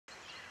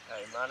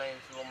Hi, my name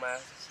is Will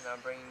Mathis, and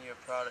I'm bringing you a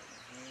product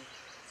review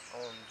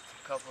on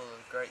a couple of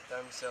great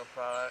ThermaCELL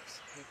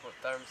products. People at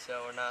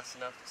ThermaCELL were nice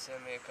enough to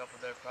send me a couple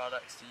of their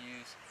products to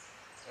use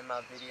in my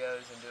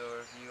videos and do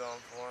a review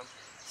on for them.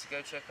 So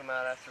go check them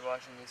out after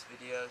watching these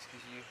videos,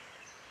 because you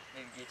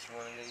need to get you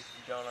one of these if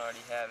you don't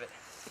already have it.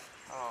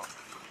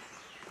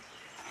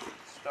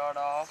 Start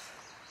off,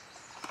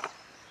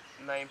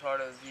 the main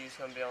part of the review is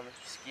going to be on the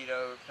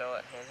mosquito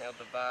repellent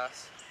handheld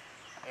device.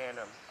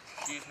 And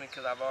excuse me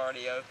because I've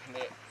already opened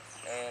it,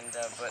 and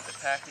but the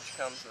package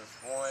comes with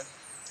one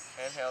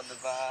handheld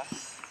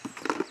device,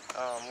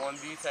 one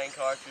butane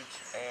cartridge,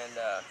 and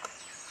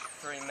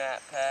 3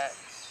 mat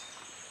packs,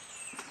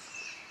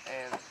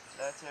 and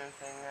that's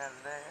everything out of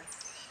there.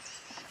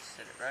 Just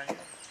sit it right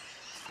here.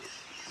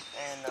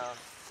 And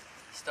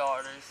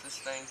starters, this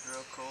thing's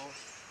real cool.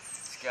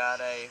 It's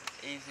got a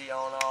easy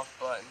on-off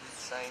button,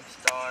 same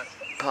start.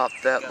 Pop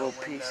that little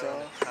piece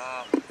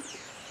off.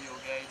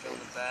 On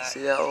the back.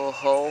 See that little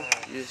hole?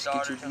 You just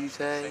get your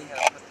butane,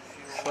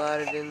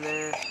 slide it in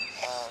there,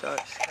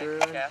 start screwing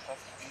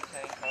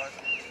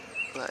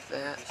like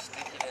that.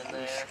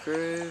 You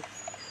screw.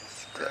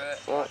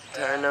 Won't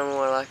turn no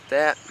more like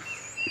that.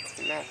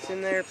 And that's in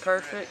there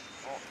perfect.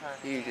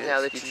 Now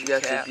that you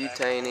got your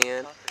butane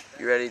in,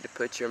 you're ready to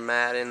put your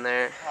mat in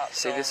there.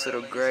 See this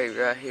little grate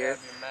right here?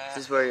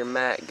 This is where your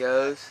mat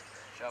goes.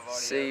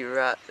 See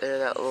right there,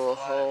 that little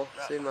hole?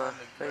 See my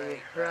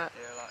finger right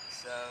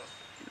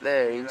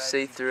there? You can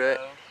see through it.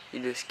 You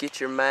just get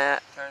your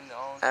mat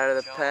out of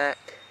the pack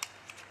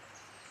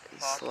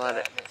and slide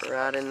it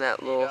right in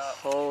that little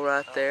hole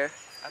right there,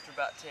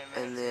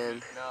 and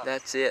then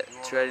that's it.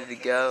 It's ready to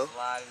go.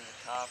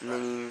 And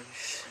then you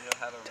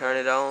turn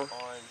it on,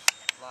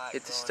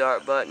 hit the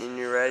start button, and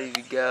you're ready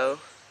to go.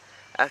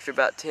 After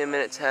about 10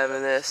 minutes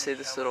having this, see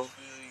this little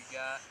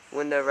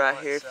window right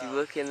here? If you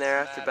look in there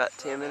after about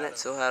 10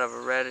 minutes, it'll have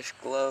a reddish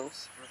glow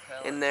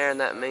in there, and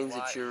that means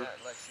that you're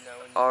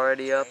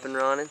already up and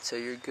running, so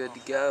you're good to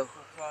go.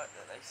 The product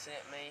that they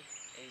sent me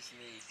is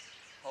the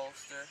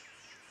holster.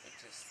 It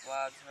just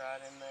slides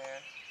right in there,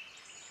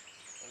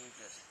 and you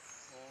just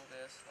pull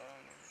this on.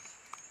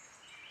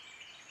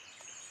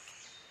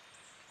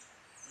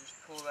 Just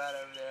pull that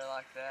over there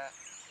like that,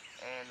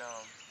 and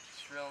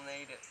it's real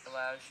neat. It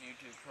allows you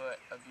to put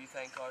a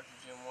butane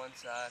cartridge in one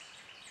side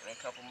and a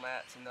couple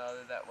mats in the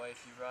other. That way, if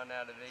you run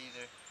out of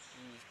either,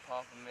 you just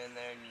pop them in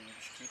there and you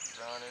just keep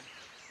it running.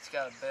 It's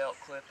got a belt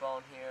clip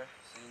on here,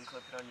 so you can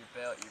clip it on your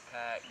belt, your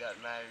pack, doesn't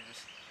matter,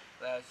 just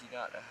allows you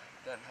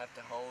doesn't have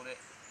to hold it.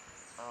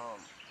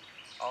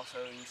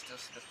 Also, you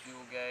still see the fuel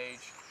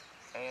gauge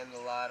and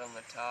the light on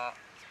the top,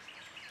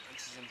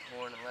 which is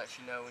important and lets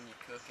you know when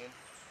you're cooking.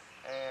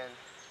 And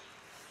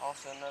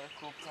also another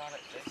cool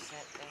product they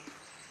sent me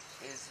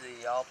is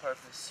the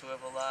all-purpose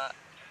swivel light.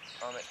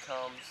 It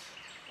comes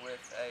with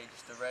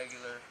just a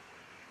regular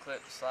clip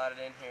to slide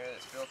it in here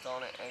that's built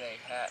on it, and a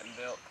hat and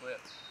belt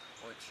clip,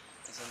 which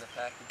is in the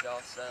package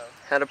also.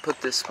 How to put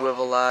this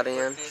swivel light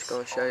in, just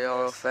going to show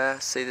y'all real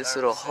fast. See this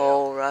little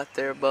hole right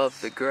there above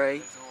the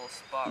grate?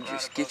 You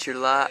just get your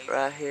light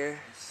right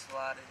here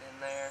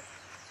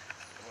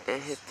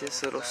and hit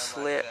this little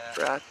slit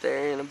right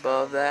there and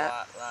above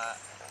that,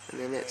 and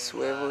then it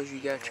swivels. You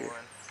got your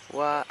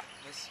white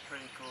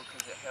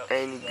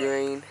and your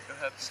green,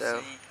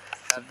 so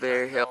it's a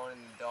very helpful. In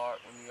the dark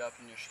when you're up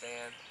in your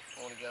stand,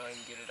 you want to go ahead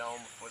and get it on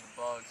before the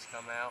bugs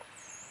come out.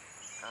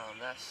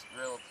 That's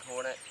real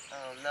important.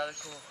 Another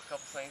cool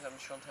couple things I'm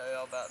just going to tell you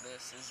all about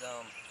this is,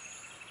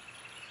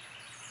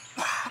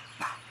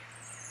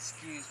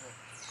 excuse me,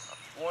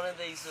 one of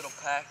these little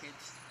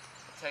packages,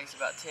 it takes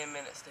about 10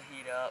 minutes to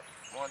heat up.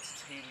 Once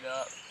it's heated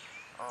up,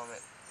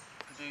 it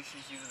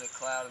produces you with a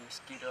cloud of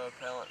mosquito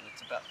repellent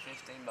that's about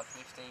 15 by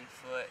 15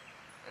 foot,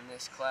 and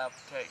this cloud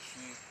protects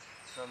you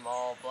from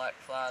all black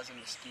flies and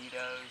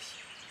mosquitoes.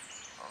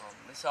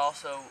 This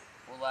also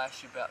will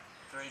last you about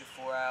 3 to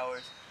 4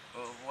 hours.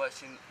 But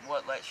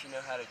what lets you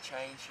know how to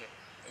change it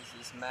is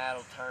this mat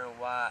will turn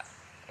white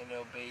and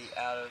it'll be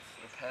out of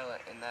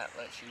repellent, and that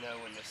lets you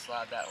know when to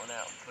slide that one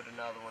out and put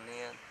another one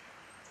in.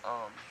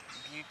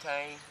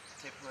 Butane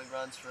typically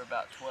runs for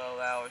about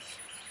 12 hours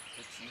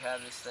that you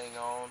have this thing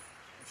on,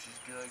 which is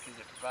good because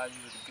it provides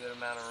you with a good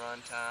amount of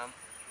run time.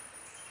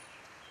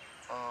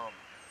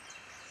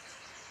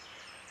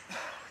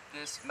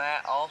 This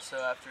mat also,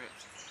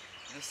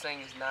 this thing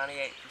is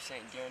 98%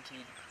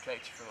 guaranteed to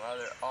protect you from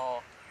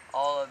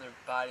all other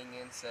biting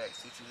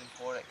insects, which is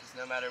important because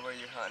no matter where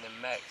you're hunting in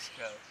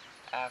Mexico,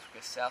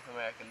 Africa, South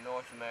America,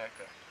 North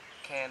America,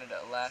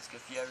 Canada, Alaska,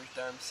 if you have your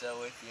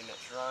ThermaCELL with you and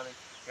it's running,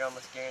 you're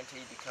almost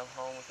guaranteed to come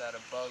home without a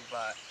bug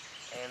bite.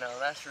 And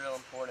that's real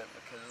important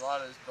because a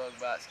lot of those bug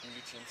bites can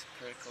get you in some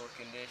critical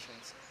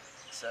conditions.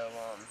 So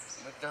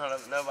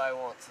nobody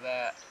wants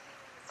that.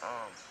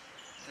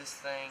 This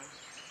thing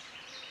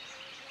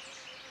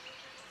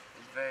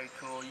is very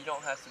cool. You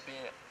don't have to be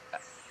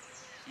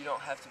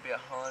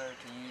a hunter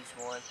to use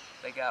one.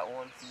 They got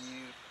one for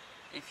you.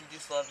 If you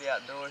just love the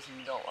outdoors and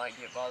you don't like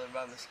get bothered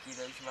by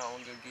mosquitoes, you might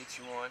want to go get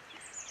you one.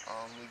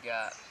 We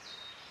got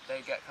They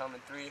come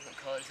in 3 different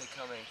colors. They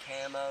come in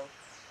camo,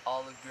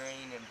 olive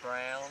green, and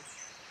brown.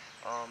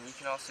 You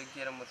can also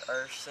get them with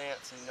earth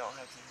scents, and you don't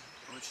have to,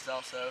 which is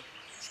also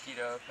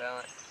mosquito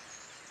repellent.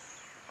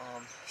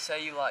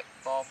 Say you like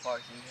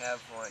ballparking, you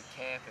have one,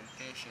 camping,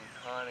 fishing,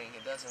 hunting.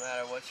 It doesn't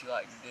matter what you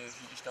like to do. If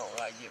you just don't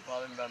like get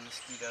bothered by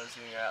mosquitoes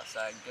when you're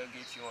outside, go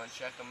get you one,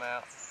 check them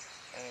out.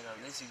 And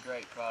these are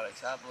great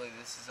products. I believe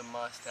this is a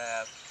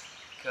must-have,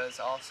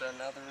 because also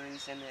another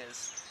reason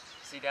is,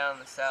 see, down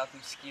in the south,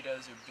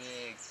 mosquitoes are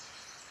big,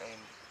 and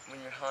when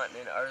you're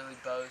hunting in early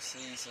bow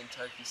season,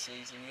 turkey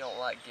season, you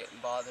don't like getting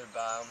bothered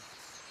by them.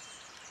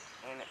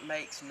 And it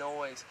makes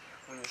noise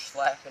when you're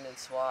slapping and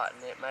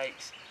swatting. It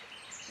makes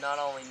not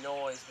only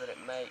noise, but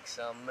it makes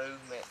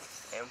movement.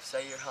 And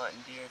say you're hunting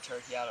deer,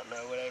 turkey, I don't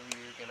know, whatever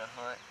you're gonna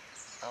hunt,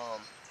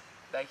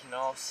 they can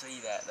all see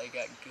that. They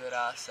got good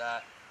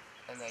eyesight,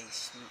 and they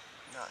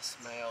not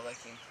smell. They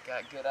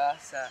got good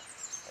eyesight,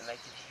 and they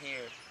can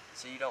hear.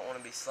 So you don't want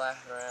to be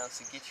slapping around.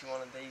 So get you one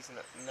of these, and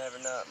you never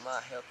know, it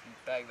might help you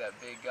bag that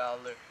big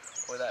gobbler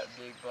or that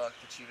big buck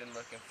that you've been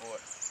looking for.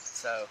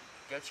 So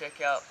go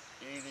check out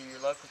either your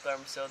local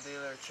ThermaCELL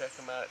dealer or check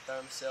them out at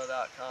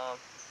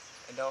ThermaCELL.com.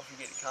 And don't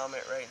forget to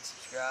comment, rate, and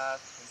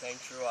subscribe. And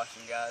thanks for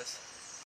watching, guys.